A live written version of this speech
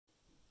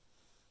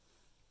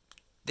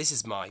This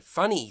is my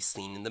funny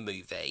scene in the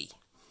movie.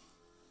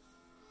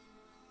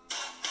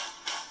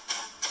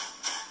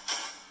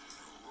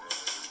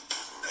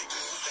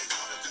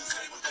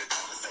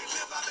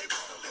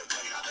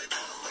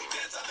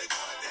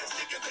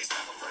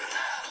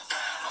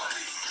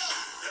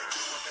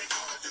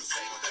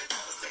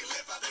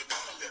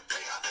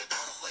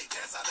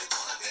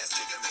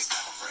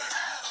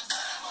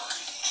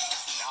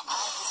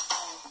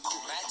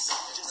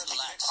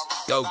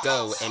 Go,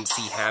 go,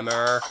 MC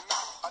Hammer.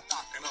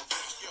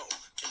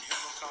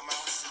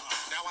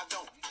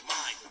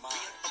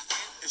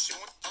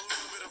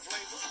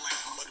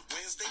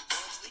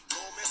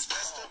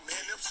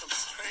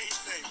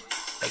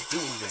 They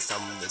doing this,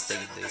 some say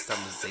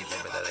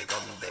they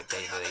gone, they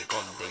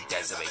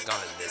dance, they gone,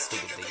 they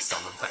stick they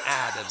something for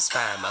Addams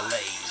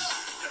family.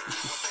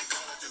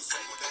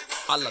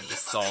 I love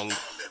this song.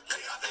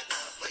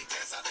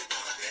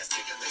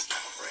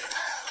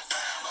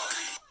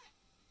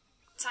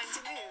 Time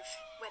to move,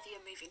 whether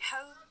you're moving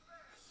home.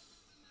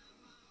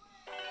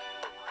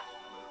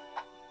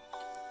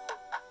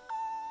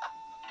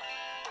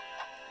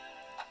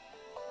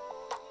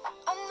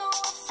 I know I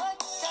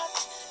fucked up,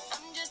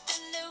 I'm just a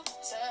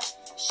loser,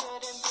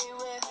 shouldn't be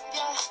with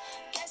ya.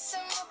 Guess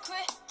I'm a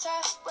quitter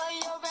while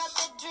you're out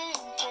there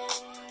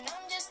drinking.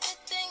 I'm just a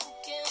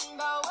thinking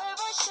about where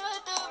I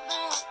should have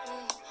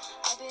been.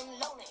 I've been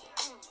lonely,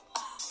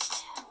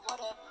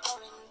 water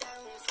pouring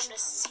down from the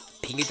sea.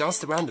 Tinky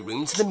danced around the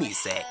room to the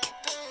music.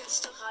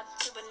 Still hard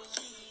to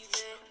believe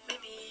it.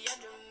 Maybe I'm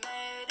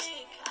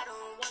dramatic. I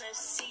don't wanna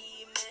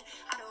see me.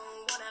 I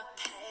don't wanna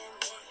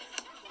panic.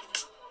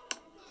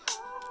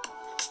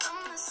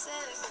 I'm a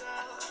sad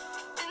girl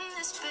in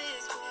this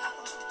big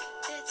world.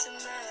 It's a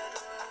mad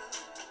world.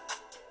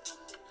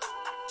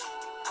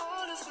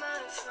 All of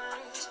my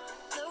friends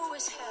know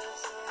it's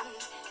heaven.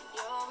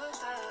 You're a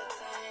bad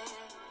thing.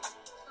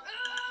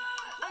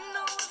 I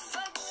know I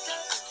fucked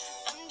up.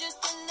 I'm just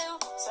a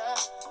loser.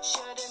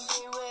 Shouldn't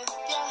be with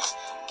ya.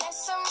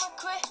 Guess I'm a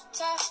quitter.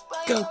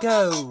 Go,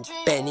 go,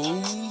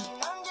 Benee.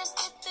 I'm just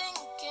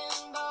thinking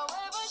about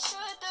where I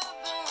should have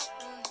been.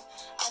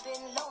 I've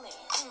been lonely.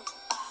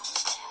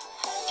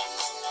 La la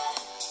la,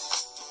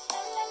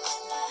 la la la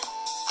la,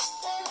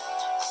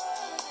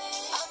 lonely.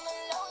 I'm a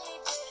lonely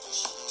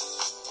bitch.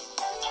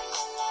 La la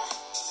la la,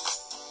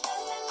 la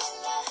la la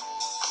la,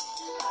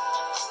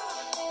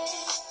 lonely.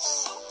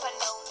 Super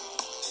lonely.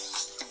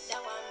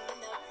 Now I'm in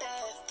the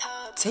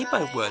bathtub. Take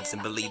my words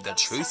and believe the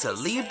truth, so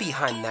leave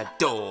behind that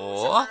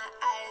door.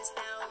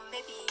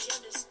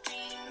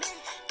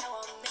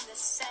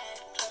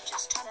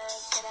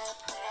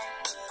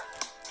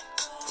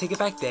 Take it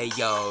back there,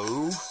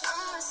 yo.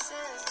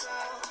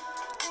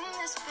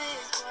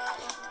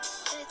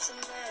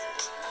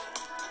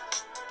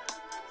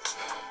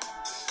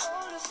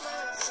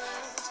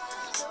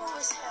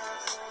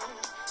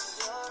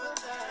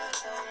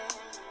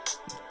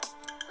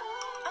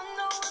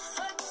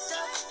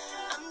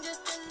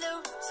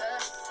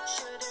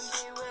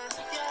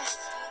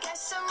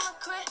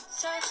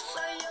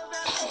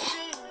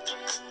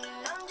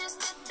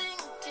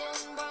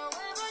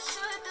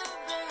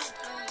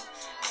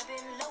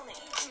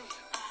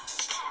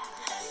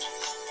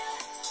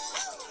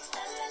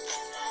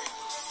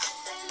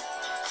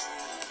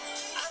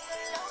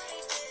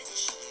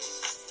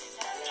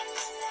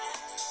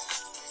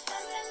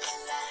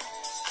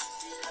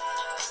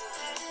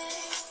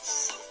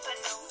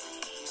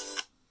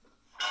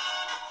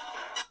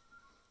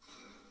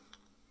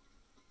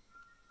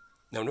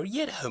 No, not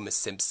yet, Homer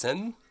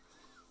Simpson.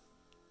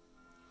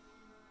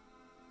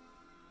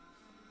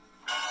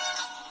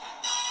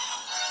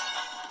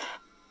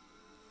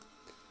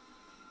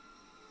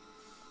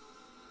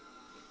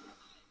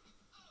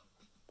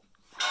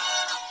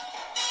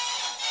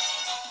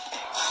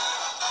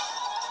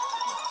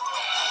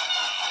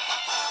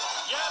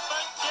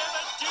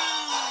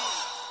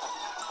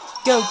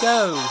 Go,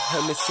 go,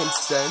 Homer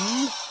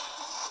Simpson.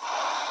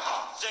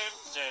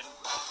 Simpson,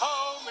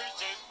 Homer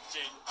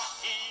Simpson,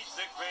 he's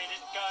the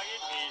greatest guy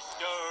in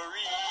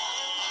history.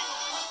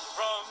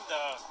 From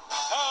the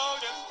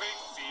town of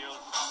Springfield,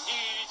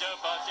 he's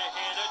about to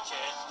hit a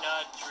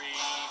chestnut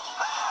tree.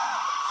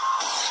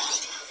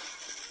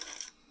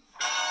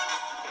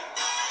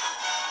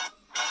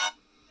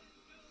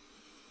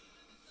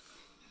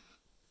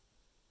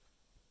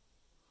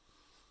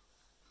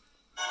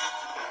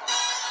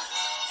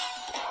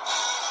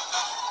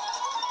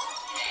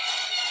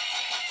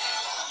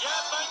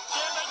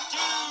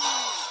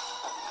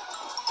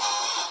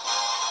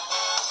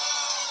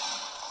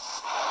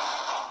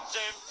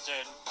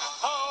 Simpson,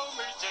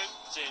 Homer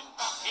Simpson,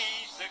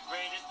 he's the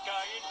greatest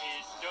guy in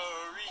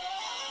history.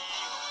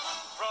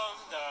 From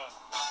the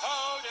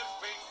town of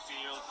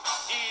Springfield,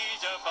 he's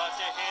about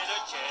to hit a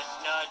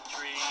chestnut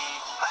tree.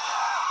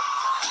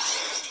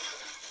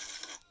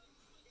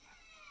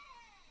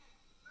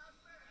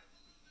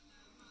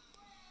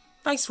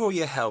 Thanks for all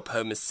your help,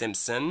 Homer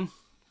Simpson.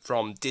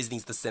 From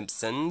Disney's The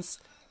Simpsons.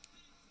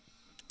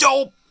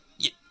 Dope!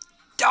 You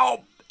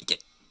dope! You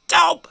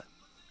dope!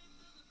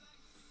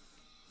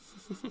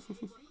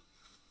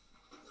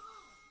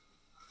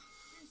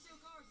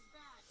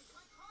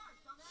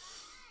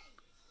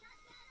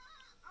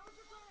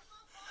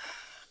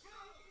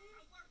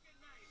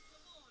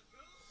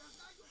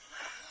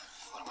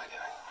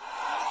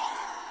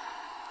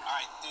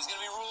 Alright, there's gonna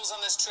be rules on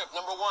this trip.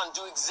 Number one,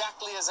 do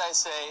exactly as I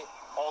say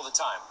all the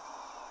time.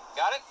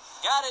 Got it?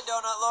 Got it,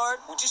 Donut Lord.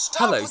 Would you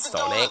stop Hello, with the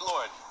Sonic. Donut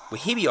Lord? Well,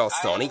 here we are,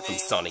 Sonic from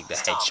Sonic the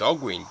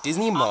Hedgehog. We're in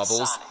Disney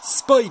Marvel's Sonic.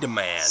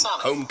 Spider-Man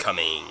Sonic.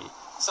 Homecoming.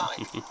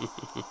 Sonic.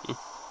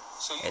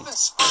 So you've been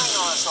spying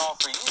on us all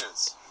for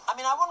years. I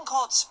mean, I wouldn't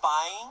call it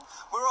spying.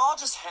 We were all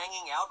just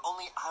hanging out,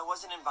 only I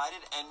wasn't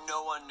invited and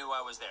no one knew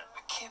I was there.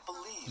 I can't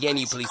believe. Yeah,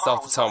 new police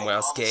officer Tom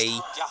Welski.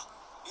 Yeah,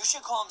 you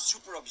should call him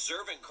Super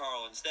Observant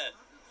Carl instead.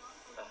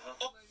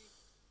 Oh.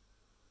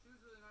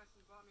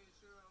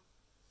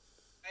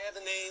 I have a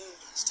name.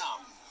 It's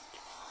Tom.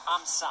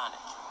 I'm Sonic.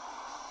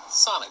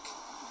 Sonic.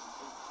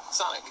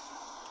 Sonic.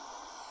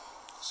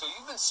 So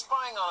you've been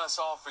spying on us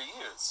all for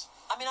years.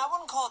 I mean, I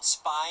wouldn't call it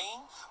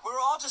spying. We were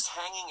all just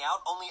hanging out,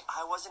 only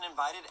I wasn't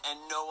invited and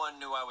no one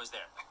knew I was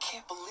there. I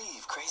can't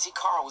believe Crazy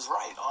Carl was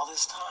right all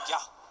this time.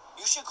 Yeah,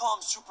 you should call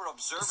him Super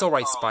Observant It's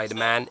alright, Carl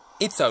Spider-Man.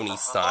 It's only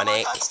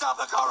Sonic. Oh my God, stop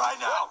the car right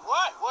now.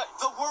 What?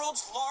 The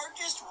world's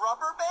largest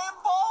rubber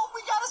band ball? We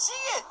gotta see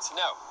it.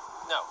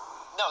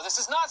 No, this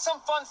is not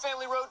some fun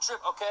family road trip,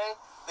 okay?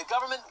 The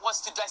government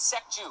wants to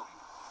dissect you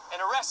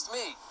and arrest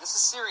me. This is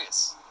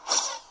serious.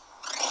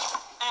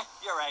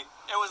 You're right.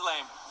 It was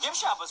lame. Gift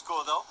shop was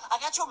cool, though. I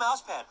got you a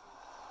mouse pad.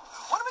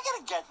 When are we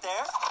gonna get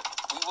there?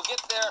 We will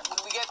get there when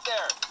we get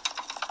there.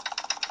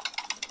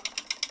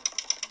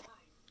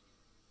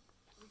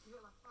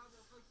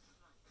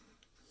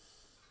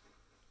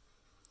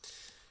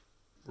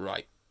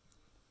 Right.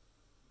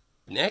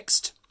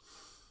 Next.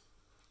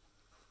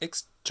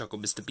 Chuckle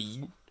Mr.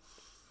 Bean.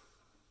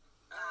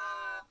 What's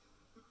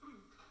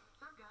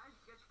up, guys?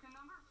 Get your pin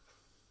number?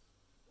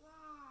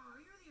 Whoa,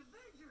 you're the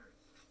Avengers.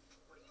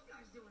 What are you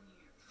guys doing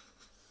here?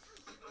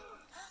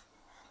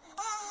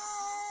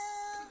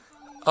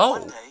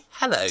 Oh,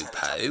 hello,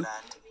 Poe.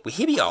 Well,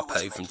 here we are,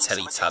 Poe from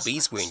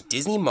Teletubbies. We're in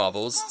Disney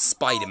Marvel's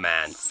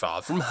Spider-Man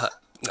Far From Home.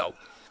 Oh,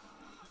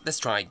 let's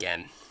try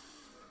again.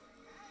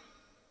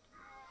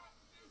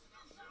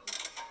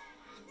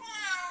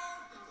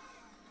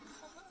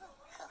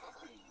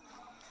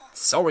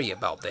 Sorry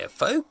about that,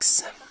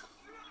 folks.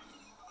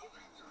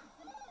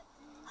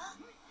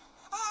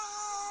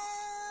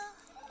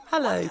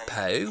 Hello,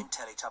 Poe.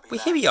 Well,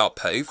 here we are,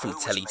 Poe from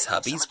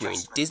Teletubbies. We're in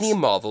Disney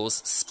Marvel's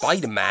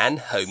Spider-Man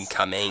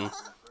Homecoming.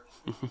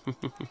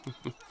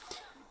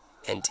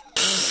 And...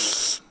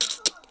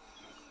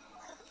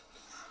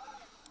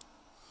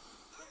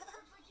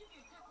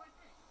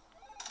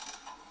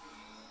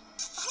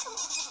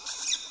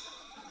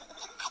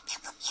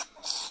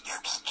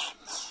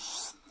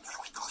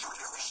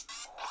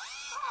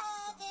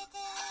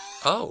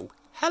 Oh,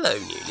 hello,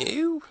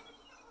 Nunu.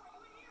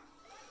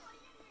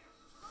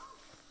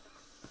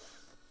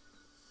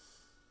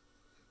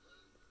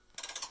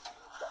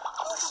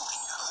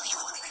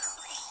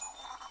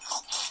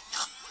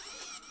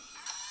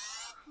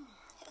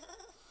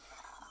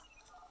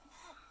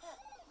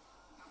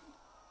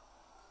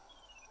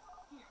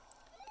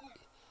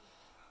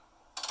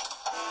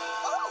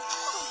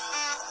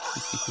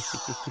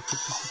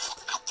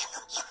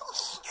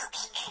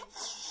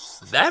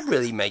 That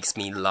really makes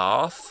me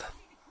laugh.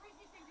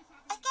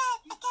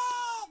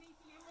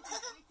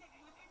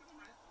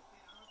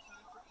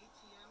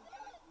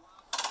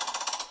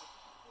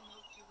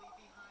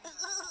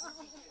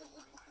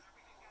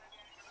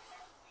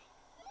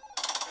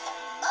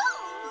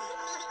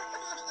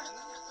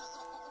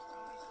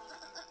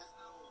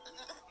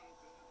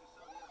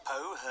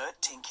 Poe heard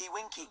Tinky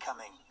Winky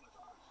coming.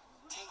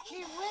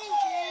 Tinky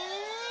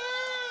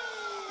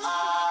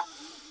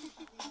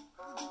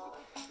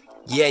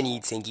Yeah, I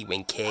need Tinky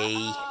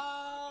Winky.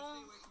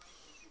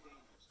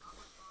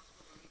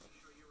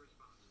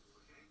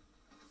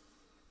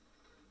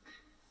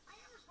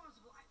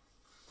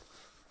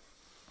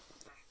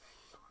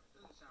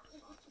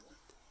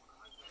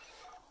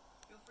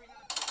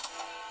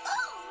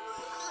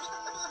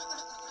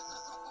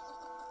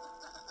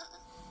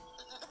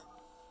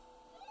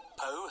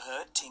 Poe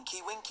heard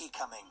Tinky Winky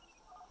coming.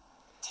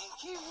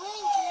 Tinky Winky!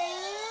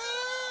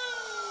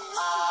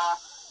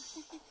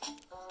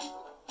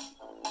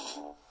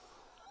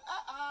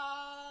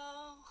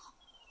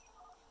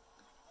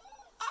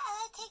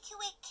 Tinky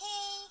Winky.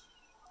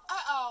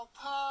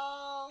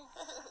 Poe.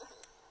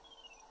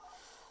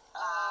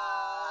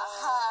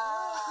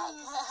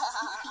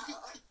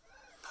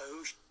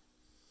 Poe.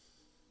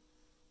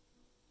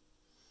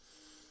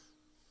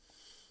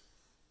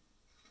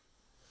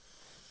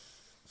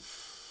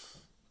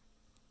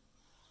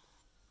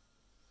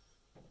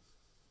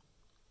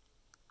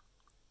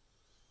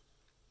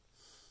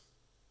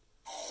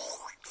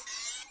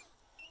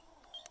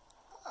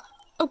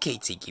 Okay,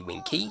 Tinky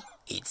Winky,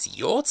 it's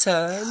your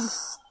turn.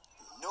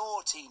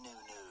 Naughty Nunu.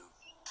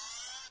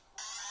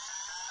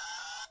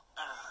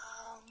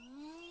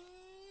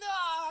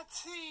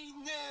 Naughty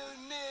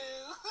Nunu.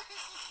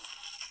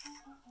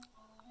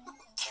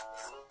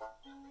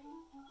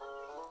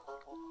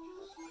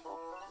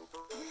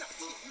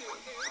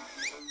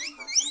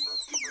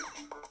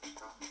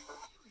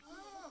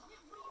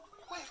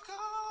 We're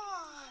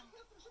gone.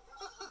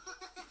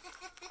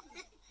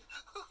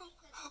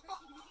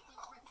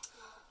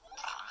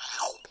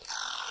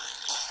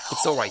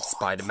 It's alright,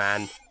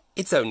 Spider-Man.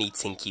 It's only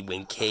Tinky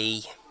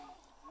Winky.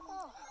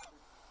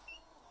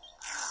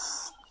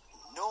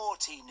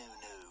 Naughty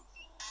Nunu.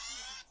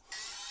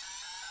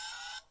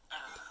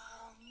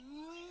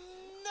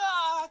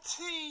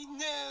 Naughty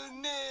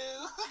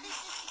Nunu.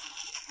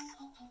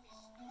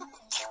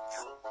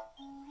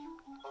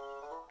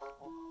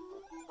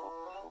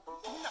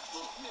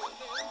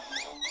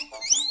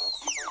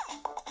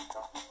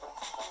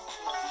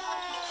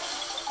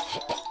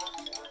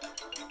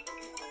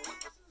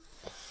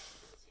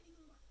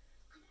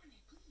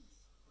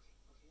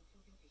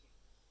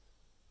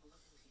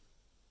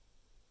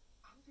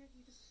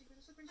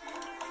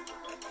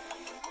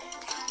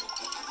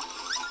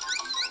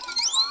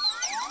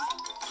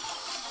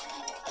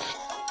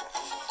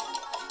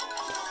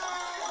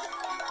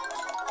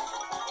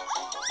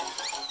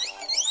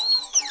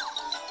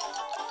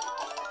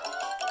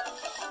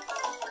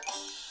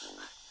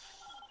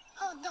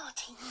 Oh,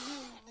 naughty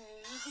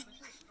Nunu.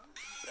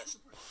 The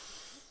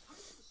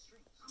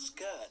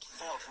skirt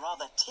felt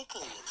rather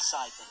tickly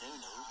inside the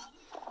Nunu.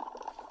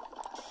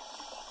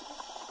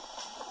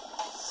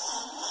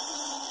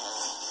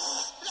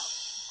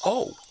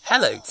 Oh,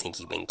 hello,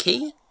 Tinky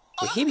Winky.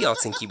 Well, here we are,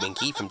 Tinky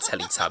Winky from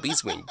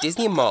Teletubbies. We're in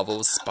Disney and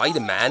Marvel's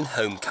Spider-Man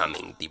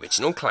Homecoming, the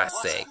original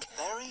classic. What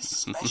a very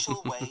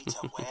special way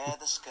to wear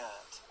the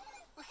skirt.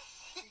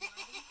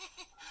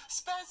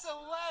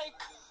 Special way,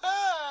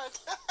 Kurt.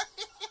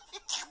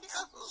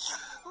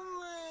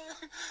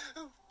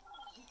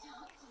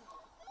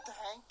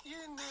 Thank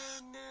you, Nunu.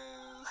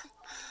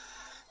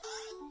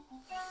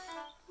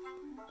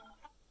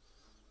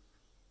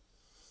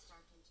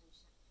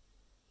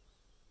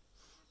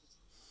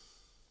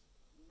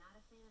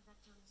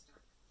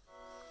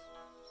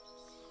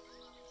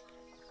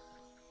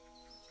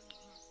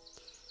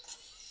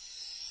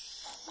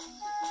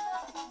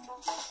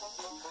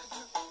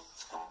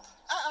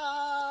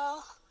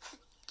 Uh-oh.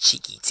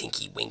 Cheeky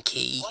Tinky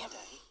Winky. One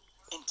day,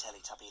 in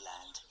Teletubby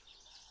Land,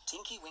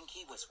 Tinky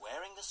Winky was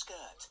wearing the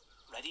skirt,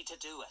 ready to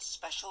do a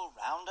special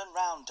round and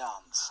round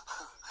dance.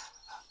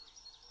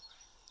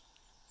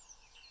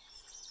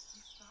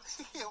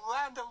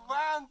 Round and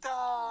round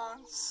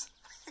dance.